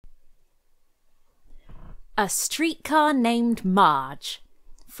A Streetcar Named Marge,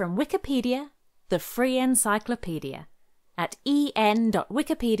 from Wikipedia, the free encyclopedia, at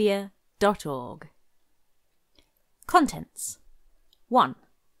en.wikipedia.org. Contents: 1.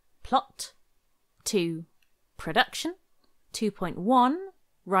 Plot. 2. Production. 2.1.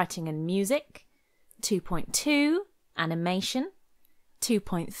 Writing and music. 2.2. Animation.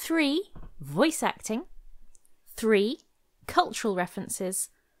 2.3. Voice acting. 3. Cultural references.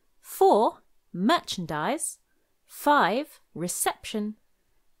 4. Merchandise. 5. Reception.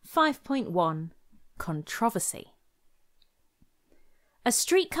 5.1. Controversy. A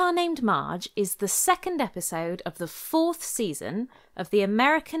Streetcar Named Marge is the second episode of the 4th season of the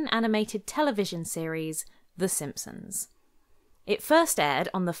American animated television series The Simpsons. It first aired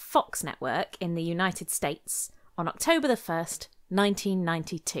on the Fox network in the United States on October 1st,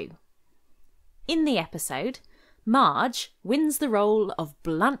 1992. In the episode, Marge wins the role of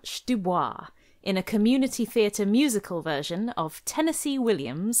Blanche Dubois in a community theatre musical version of Tennessee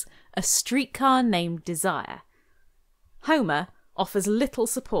Williams' A Streetcar Named Desire. Homer offers little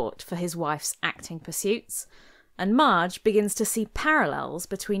support for his wife's acting pursuits, and Marge begins to see parallels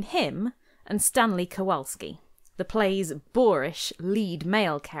between him and Stanley Kowalski, the play's boorish lead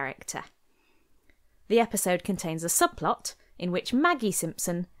male character. The episode contains a subplot in which Maggie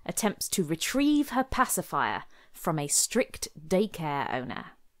Simpson attempts to retrieve her pacifier from a strict daycare owner.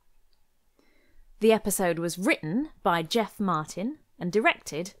 The episode was written by Jeff Martin and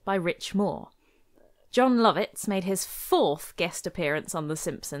directed by Rich Moore. John Lovitz made his 4th guest appearance on The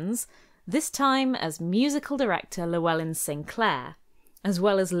Simpsons, this time as musical director Llewellyn Sinclair, as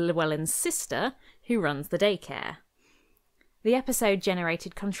well as Llewellyn's sister, who runs the daycare. The episode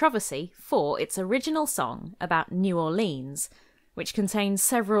generated controversy for its original song about New Orleans, which contains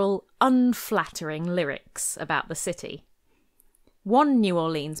several unflattering lyrics about the city. One New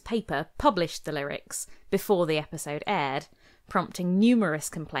Orleans paper published the lyrics before the episode aired, prompting numerous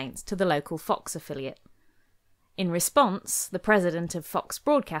complaints to the local Fox affiliate. In response, the president of Fox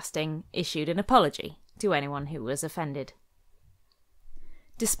Broadcasting issued an apology to anyone who was offended.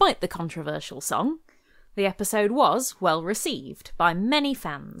 Despite the controversial song, the episode was well received by many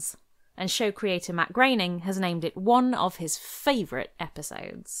fans, and show creator Matt Groening has named it one of his favourite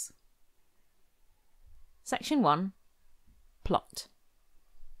episodes. Section 1. Plot.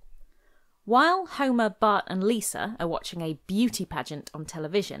 While Homer, Bart and Lisa are watching a beauty pageant on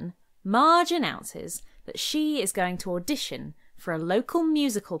television, Marge announces that she is going to audition for a local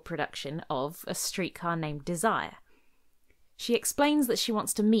musical production of A Streetcar Named Desire. She explains that she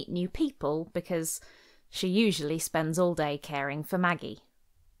wants to meet new people because she usually spends all day caring for Maggie.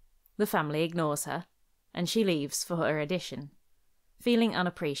 The family ignores her, and she leaves for her audition, feeling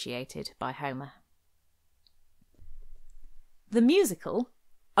unappreciated by Homer. The musical,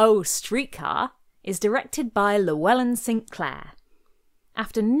 Oh Streetcar, is directed by Llewellyn Sinclair.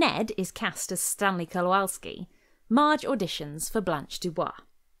 After Ned is cast as Stanley Kowalski, Marge auditions for Blanche Dubois.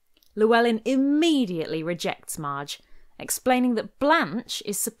 Llewellyn immediately rejects Marge, explaining that Blanche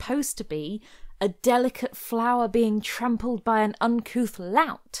is supposed to be a delicate flower being trampled by an uncouth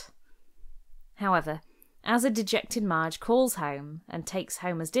lout. However, as a dejected Marge calls home and takes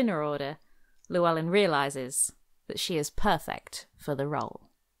Homer's dinner order, Llewellyn realises that she is perfect for the role.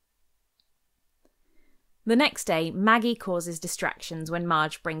 The next day, Maggie causes distractions when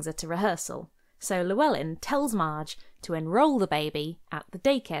Marge brings her to rehearsal, so Llewellyn tells Marge to enrol the baby at the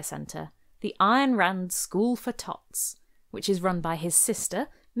daycare centre, the Iron Rand School for Tots, which is run by his sister,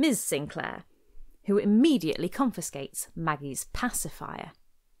 Ms. Sinclair, who immediately confiscates Maggie's pacifier.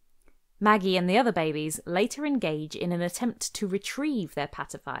 Maggie and the other babies later engage in an attempt to retrieve their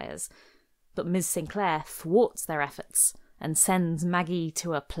pacifiers, but Ms. Sinclair thwarts their efforts and sends Maggie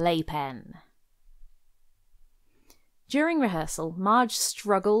to a playpen. During rehearsal, Marge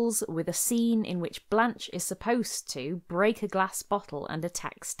struggles with a scene in which Blanche is supposed to break a glass bottle and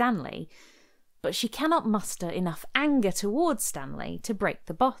attack Stanley, but she cannot muster enough anger towards Stanley to break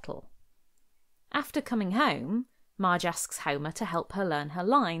the bottle. After coming home, Marge asks Homer to help her learn her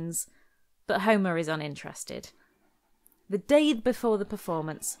lines, but Homer is uninterested. The day before the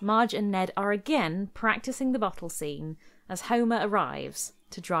performance, Marge and Ned are again practicing the bottle scene as Homer arrives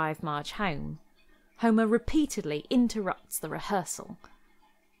to drive Marge home. Homer repeatedly interrupts the rehearsal.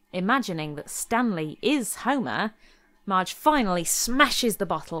 Imagining that Stanley is Homer, Marge finally smashes the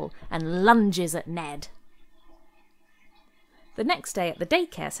bottle and lunges at Ned. The next day at the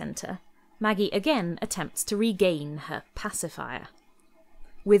daycare centre, Maggie again attempts to regain her pacifier.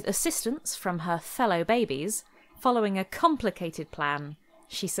 With assistance from her fellow babies, following a complicated plan,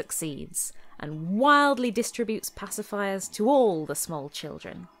 she succeeds and wildly distributes pacifiers to all the small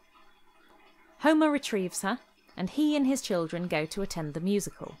children. Homer retrieves her, and he and his children go to attend the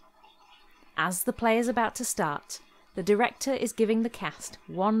musical. As the play is about to start, the director is giving the cast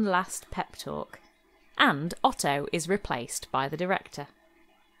one last pep talk, and Otto is replaced by the director.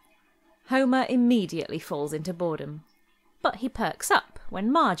 Homer immediately falls into boredom, but he perks up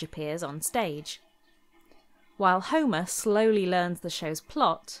when Marge appears on stage. While Homer slowly learns the show's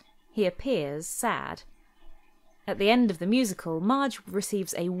plot, he appears sad. At the end of the musical, Marge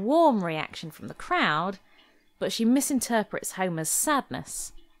receives a warm reaction from the crowd, but she misinterprets Homer's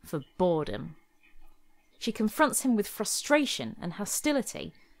sadness for boredom. She confronts him with frustration and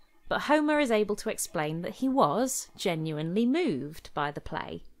hostility, but Homer is able to explain that he was genuinely moved by the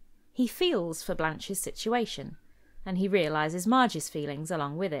play. He feels for Blanche's situation, and he realises Marge's feelings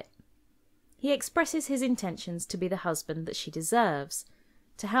along with it. He expresses his intentions to be the husband that she deserves,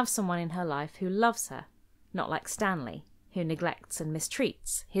 to have someone in her life who loves her, not like Stanley, who neglects and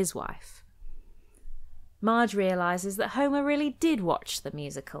mistreats his wife. Marge realises that Homer really did watch the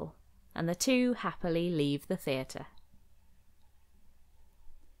musical, and the two happily leave the theatre.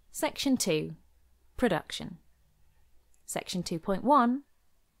 Section 2. Production. Section 2.1.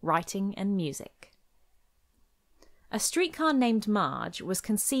 Writing and Music. A Streetcar Named Marge was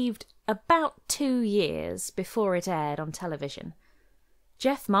conceived about 2 years before it aired on television.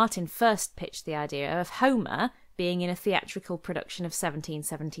 Jeff Martin first pitched the idea of Homer being in a theatrical production of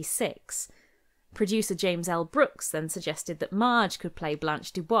 1776. Producer James L. Brooks then suggested that Marge could play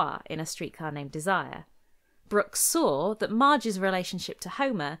Blanche Dubois in A Streetcar Named Desire. Brooks saw that Marge's relationship to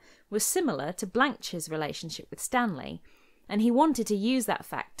Homer was similar to Blanche's relationship with Stanley, and he wanted to use that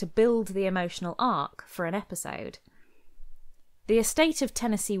fact to build the emotional arc for an episode. The estate of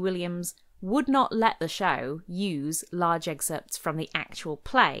Tennessee Williams would not let the show use large excerpts from the actual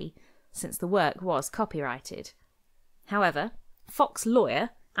play, since the work was copyrighted. However, Fox lawyer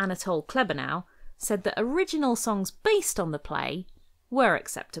Anatole Klebanow said that original songs based on the play were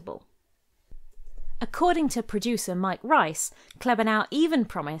acceptable. According to producer Mike Rice, Klebanow even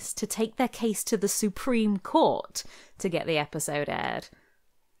promised to take their case to the Supreme Court to get the episode aired.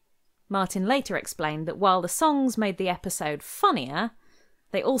 Martin later explained that while the songs made the episode funnier,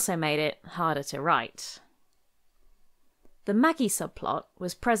 they also made it harder to write. The Maggie subplot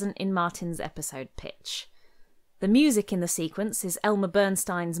was present in Martin's episode pitch. The music in the sequence is Elmer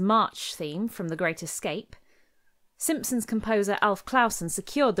Bernstein's March theme from The Great Escape. Simpsons composer Alf Clausen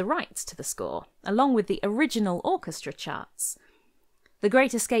secured the rights to the score, along with the original orchestra charts. The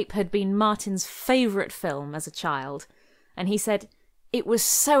Great Escape had been Martin's favourite film as a child, and he said, "It was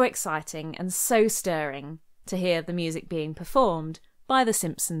so exciting and so stirring to hear the music being performed by the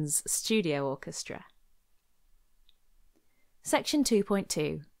Simpsons studio orchestra." Section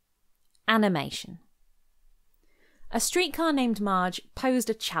 2.2. Animation. A Streetcar Named Marge posed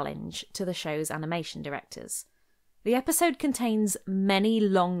a challenge to the show's animation directors. The episode contains many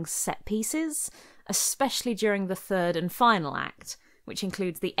long set pieces, especially during the third and final act, which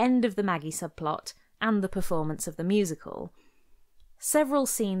includes the end of the Maggie subplot and the performance of the musical. Several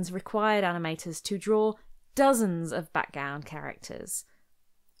scenes required animators to draw dozens of background characters.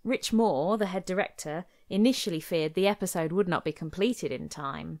 Rich Moore, the head director, initially feared the episode would not be completed in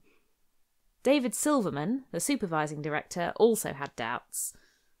time. David Silverman, the supervising director, also had doubts.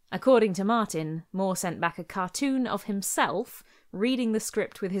 According to Martin, Moore sent back a cartoon of himself reading the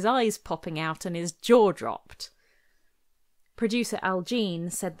script with his eyes popping out and his jaw dropped. Producer Al Jean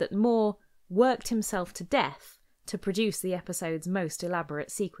said that Moore worked himself to death to produce the episode's most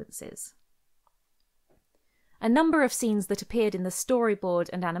elaborate sequences. A number of scenes that appeared in the storyboard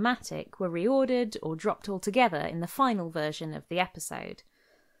and animatic were reordered or dropped altogether in the final version of the episode.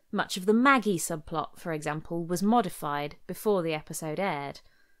 Much of the Maggie subplot, for example, was modified before the episode aired.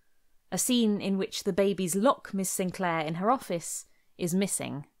 A scene in which the babies lock Miss Sinclair in her office is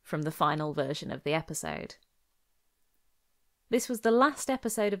missing from the final version of the episode. This was the last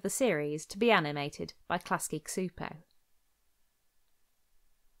episode of the series to be animated by Klasky Csupo.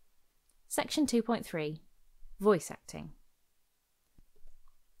 Section 2.3. Voice acting.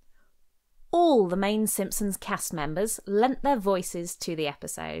 All the main Simpsons cast members lent their voices to the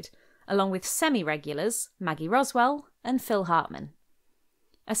episode, along with semi-regulars Maggie Roswell and Phil Hartman.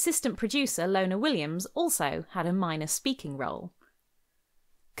 Assistant producer Lona Williams also had a minor speaking role.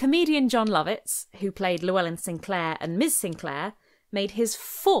 Comedian John Lovitz, who played Llewellyn Sinclair and Ms. Sinclair, made his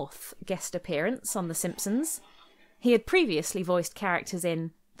 4th guest appearance on The Simpsons. He had previously voiced characters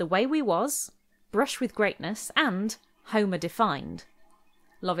in The Way We Was, Brush with Greatness, and Homer Defined.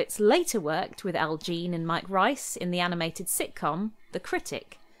 Lovitz later worked with Al Jean and Mike Rice in the animated sitcom The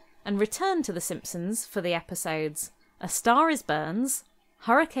Critic, and returned to The Simpsons for the episodes A Star is Burns,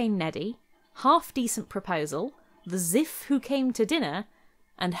 Hurricane Neddy, Half Decent Proposal, The Ziff Who Came to Dinner,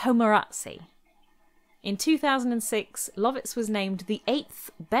 and Homerazzi. In 2006, Lovitz was named the 8th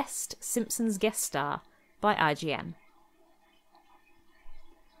best Simpsons guest star by IGN.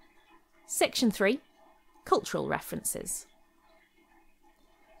 Section 3. Cultural references.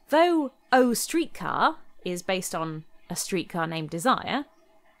 Though Oh Streetcar is based on A Streetcar Named Desire,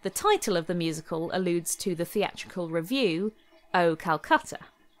 the title of the musical alludes to the theatrical revue Oh Calcutta.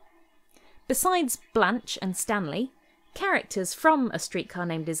 Besides Blanche and Stanley, characters from A Streetcar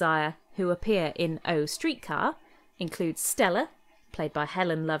Named Desire who appear in Oh Streetcar include Stella, played by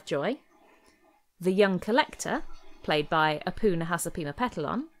Helen Lovejoy, the young collector, played by Apu Nahasapima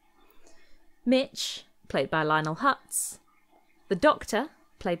Petalon, Mitch, played by Lionel Hutz, the Doctor,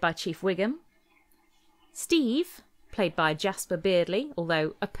 played by Chief Wiggum, Steve, played by Jasper Beardley,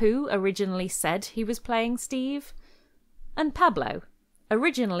 although Apu originally said he was playing Steve, and Pablo,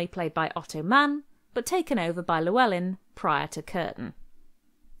 originally played by Otto Mann, but taken over by Llewellyn prior to Curtin.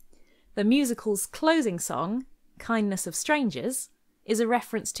 The musical's closing song, Kindness of Strangers, is a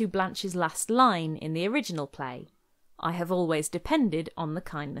reference to Blanche's last line in the original play, I have always depended on the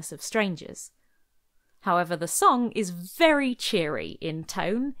kindness of strangers. However, the song is very cheery in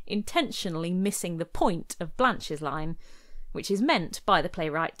tone, intentionally missing the point of Blanche's line, which is meant by the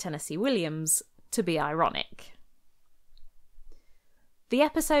playwright Tennessee Williams to be ironic. The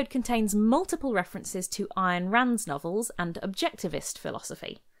episode contains multiple references to Ayn Rand's novels and objectivist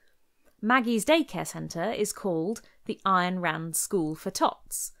philosophy. Maggie's daycare centre is called the Ayn Rand School for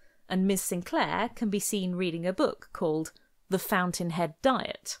Tots, and Ms. Sinclair can be seen reading a book called The Fountainhead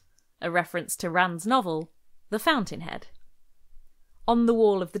Diet, a reference to Rand's novel The Fountainhead. On the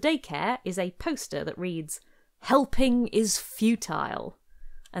wall of the daycare is a poster that reads, "Helping is futile,"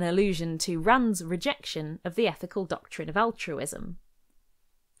 an allusion to Rand's rejection of the ethical doctrine of altruism.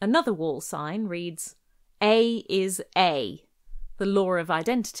 Another wall sign reads, A is A, the law of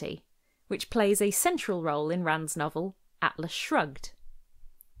identity, which plays a central role in Rand's novel Atlas Shrugged.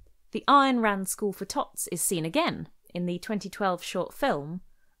 The Ayn Rand School for Tots is seen again in the 2012 short film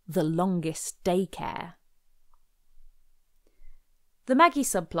The Longest Daycare. The Maggie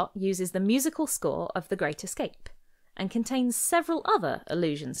subplot uses the musical score of The Great Escape and contains several other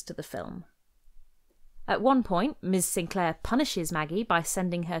allusions to the film. At one point, Ms. Sinclair punishes Maggie by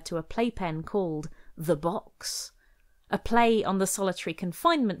sending her to a playpen called The Box, a play on the solitary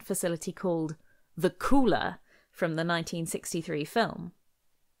confinement facility called The Cooler from the 1963 film.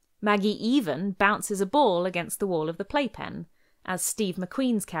 Maggie even bounces a ball against the wall of the playpen, as Steve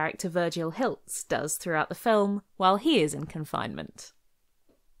McQueen's character Virgil Hiltz does throughout the film while he is in confinement.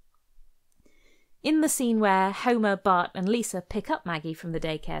 In the scene where Homer, Bart and Lisa pick up Maggie from the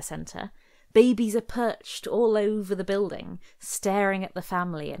daycare centre, babies are perched all over the building, staring at the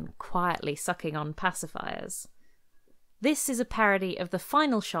family and quietly sucking on pacifiers. This is a parody of the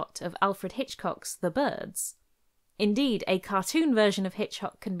final shot of Alfred Hitchcock's The Birds. Indeed, a cartoon version of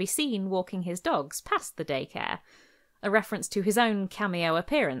Hitchcock can be seen walking his dogs past the daycare, a reference to his own cameo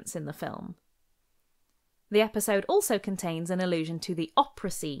appearance in the film. The episode also contains an allusion to the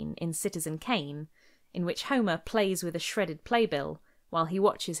opera scene in Citizen Kane, in which Homer plays with a shredded playbill while he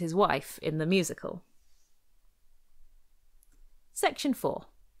watches his wife in the musical. Section 4.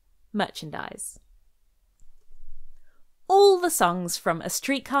 Merchandise. All the songs from A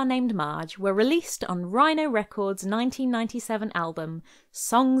Streetcar Named Marge were released on Rhino Records' 1997 album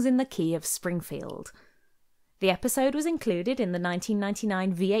Songs in the Key of Springfield. The episode was included in the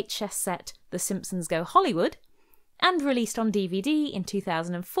 1999 VHS set The Simpsons Go Hollywood and released on DVD in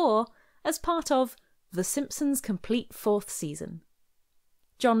 2004 as part of The Simpsons Complete Fourth Season.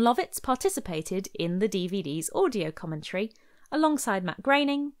 John Lovitz participated in the DVD's audio commentary alongside Matt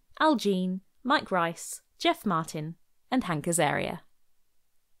Groening, Al Jean, Mike Rice, Jeff Martin and Hank Azaria.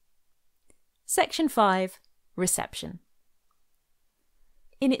 Section 5. Reception.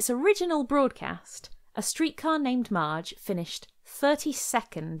 In its original broadcast, A Streetcar Named Marge finished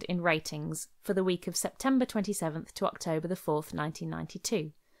 32nd in ratings for the week of September 27th to October the 4th,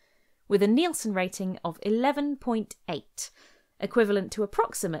 1992, with a Nielsen rating of 11.8, equivalent to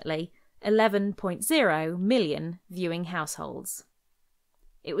approximately 11.0 million viewing households.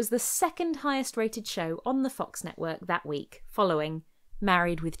 It was the second highest rated show on the Fox network that week, following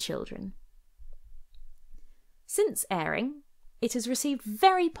Married with Children. Since airing, it has received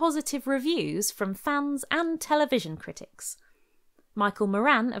very positive reviews from fans and television critics. Michael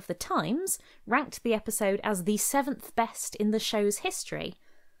Moran of The Times ranked the episode as the 7th best in the show's history.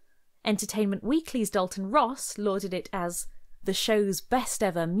 Entertainment Weekly's Dalton Ross lauded it as the show's best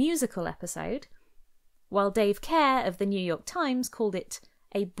ever musical episode, while Dave Kerr of The New York Times called it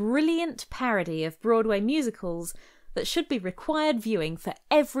a brilliant parody of Broadway musicals that should be required viewing for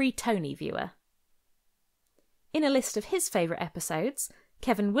every Tony viewer. In a list of his favourite episodes,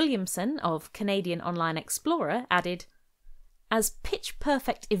 Kevin Williamson of Canadian Online Explorer added, "As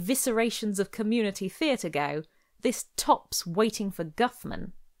pitch-perfect eviscerations of community theatre go, this tops Waiting for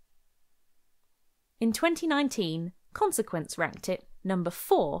Guffman." In 2019, Consequence ranked it number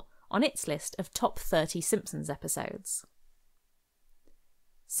 4 on its list of top 30 Simpsons episodes.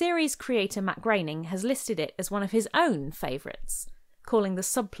 Series creator Matt Groening has listed it as one of his own favourites, calling the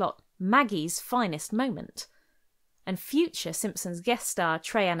subplot Maggie's finest moment. And future Simpsons guest star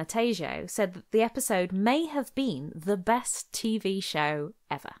Trey Anastasio said that the episode may have been the best TV show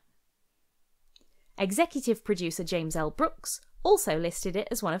ever. Executive producer James L. Brooks also listed it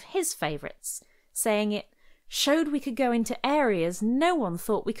as one of his favourites, saying it showed we could go into areas no one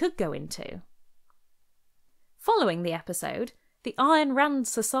thought we could go into. Following the episode, the Ayn Rand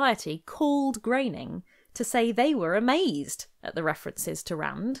Society called Groening to say they were amazed at the references to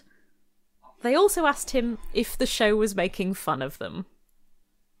Rand. They also asked him if the show was making fun of them.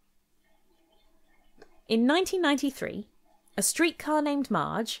 In 1993, A Streetcar Named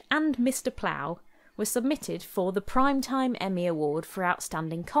Marge and Mr. Plow were submitted for the Primetime Emmy Award for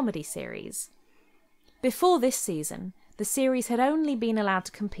Outstanding Comedy Series. Before this season, the series had only been allowed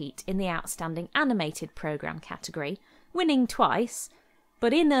to compete in the Outstanding Animated Programme category, winning twice,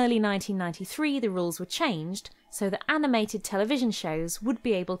 but in early 1993 the rules were changed so that animated television shows would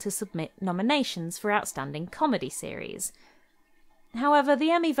be able to submit nominations for Outstanding Comedy Series. However,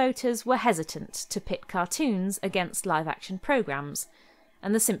 the Emmy voters were hesitant to pit cartoons against live-action programmes,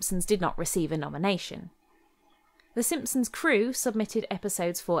 and The Simpsons did not receive a nomination. The Simpsons crew submitted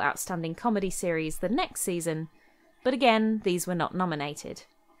episodes for Outstanding Comedy Series the next season, but again, these were not nominated.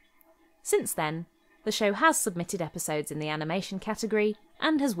 Since then, the show has submitted episodes in the animation category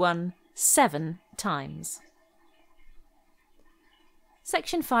and has won 7 times.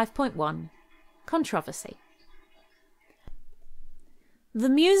 Section 5.1. Controversy. The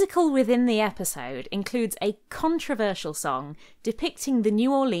musical within the episode includes a controversial song depicting the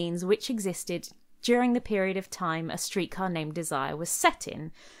New Orleans which existed during the period of time A Streetcar Named Desire was set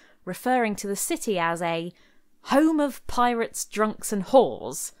in, referring to the city as a home of pirates, drunks and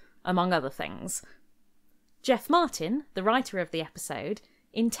whores, among other things. Jeff Martin, the writer of the episode,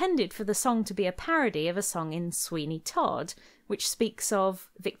 intended for the song to be a parody of a song in Sweeney Todd, which speaks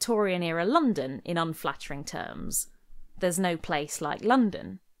of Victorian-era London in unflattering terms. There's no place like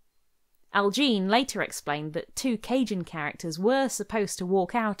London. Al Jean later explained that 2 Cajun characters were supposed to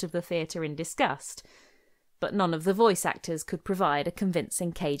walk out of the theatre in disgust, but none of the voice actors could provide a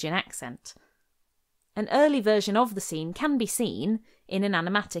convincing Cajun accent. An early version of the scene can be seen in an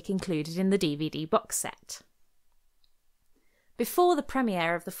animatic included in the DVD box set. Before the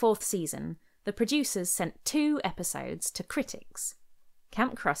premiere of the 4th season, the producers sent 2 episodes to critics,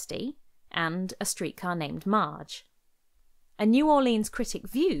 Camp Krusty and A Streetcar Named Marge. A New Orleans critic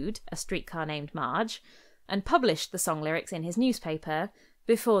viewed A Streetcar Named Marge and published the song lyrics in his newspaper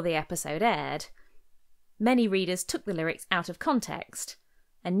before the episode aired. Many readers took the lyrics out of context,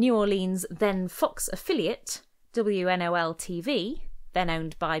 and New Orleans' then Fox affiliate, WNOL-TV, then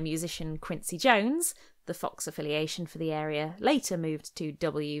owned by musician Quincy Jones, the Fox affiliation for the area later moved to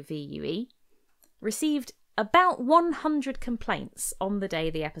WVUE, received about 100 complaints on the day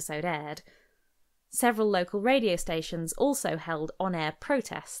the episode aired. Several local radio stations also held on-air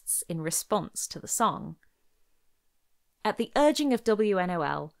protests in response to the song. At the urging of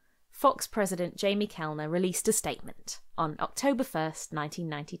WNOL, Fox president Jamie Kellner released a statement on October 1st,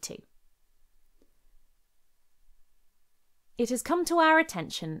 1992. It has come to our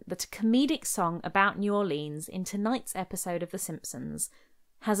attention that a comedic song about New Orleans in tonight's episode of The Simpsons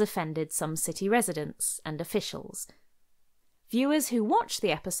has offended some city residents and officials. Viewers who watch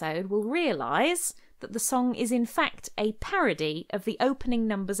the episode will realise that the song is in fact a parody of the opening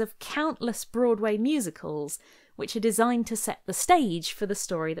numbers of countless Broadway musicals which are designed to set the stage for the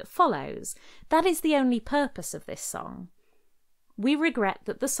story that follows. That is the only purpose of this song. We regret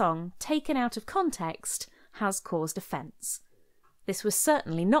that the song, taken out of context, has caused offence. This was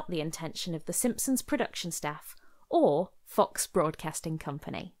certainly not the intention of The Simpsons production staff or Fox Broadcasting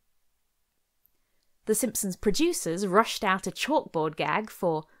Company. The Simpsons producers rushed out a chalkboard gag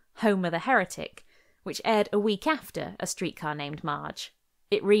for Homer the Heretic, which aired a week after A Streetcar Named Marge.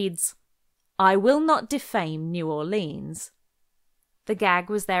 It reads, "I will not defame New Orleans." The gag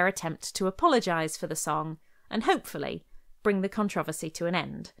was their attempt to apologise for the song and hopefully bring the controversy to an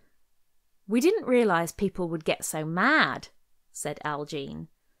end. "We didn't realise people would get so mad," said Al Jean.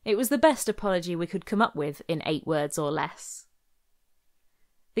 "It was the best apology we could come up with in 8 words or less."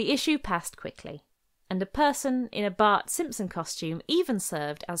 The issue passed quickly, and a person in a Bart Simpson costume even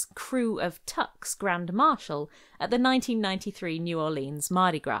served as crew of Tuck's Grand Marshal at the 1993 New Orleans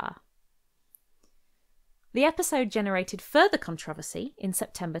Mardi Gras. The episode generated further controversy in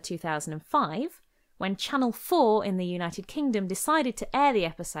September 2005, when Channel 4 in the United Kingdom decided to air the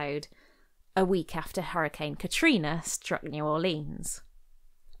episode a week after Hurricane Katrina struck New Orleans.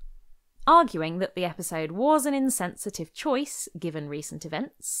 Arguing that the episode was an insensitive choice given recent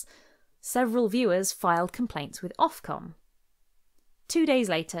events, several viewers filed complaints with Ofcom. 2 days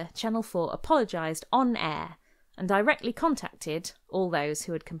later, Channel 4 apologised on air and directly contacted all those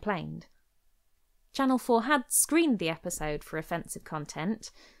who had complained. Channel 4 had screened the episode for offensive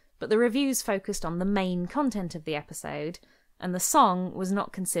content, but the reviews focused on the main content of the episode, and the song was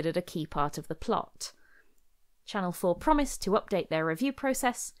not considered a key part of the plot. Channel 4 promised to update their review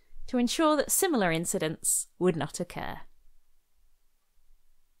process to ensure that similar incidents would not occur.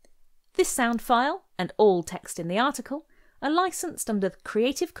 This sound file, and all text in the article, are licensed under the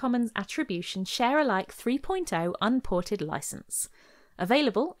Creative Commons Attribution Share Alike 3.0 Unported License,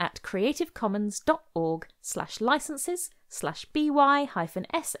 available at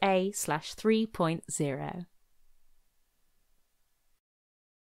creativecommons.org/licenses/by-sa/3.0.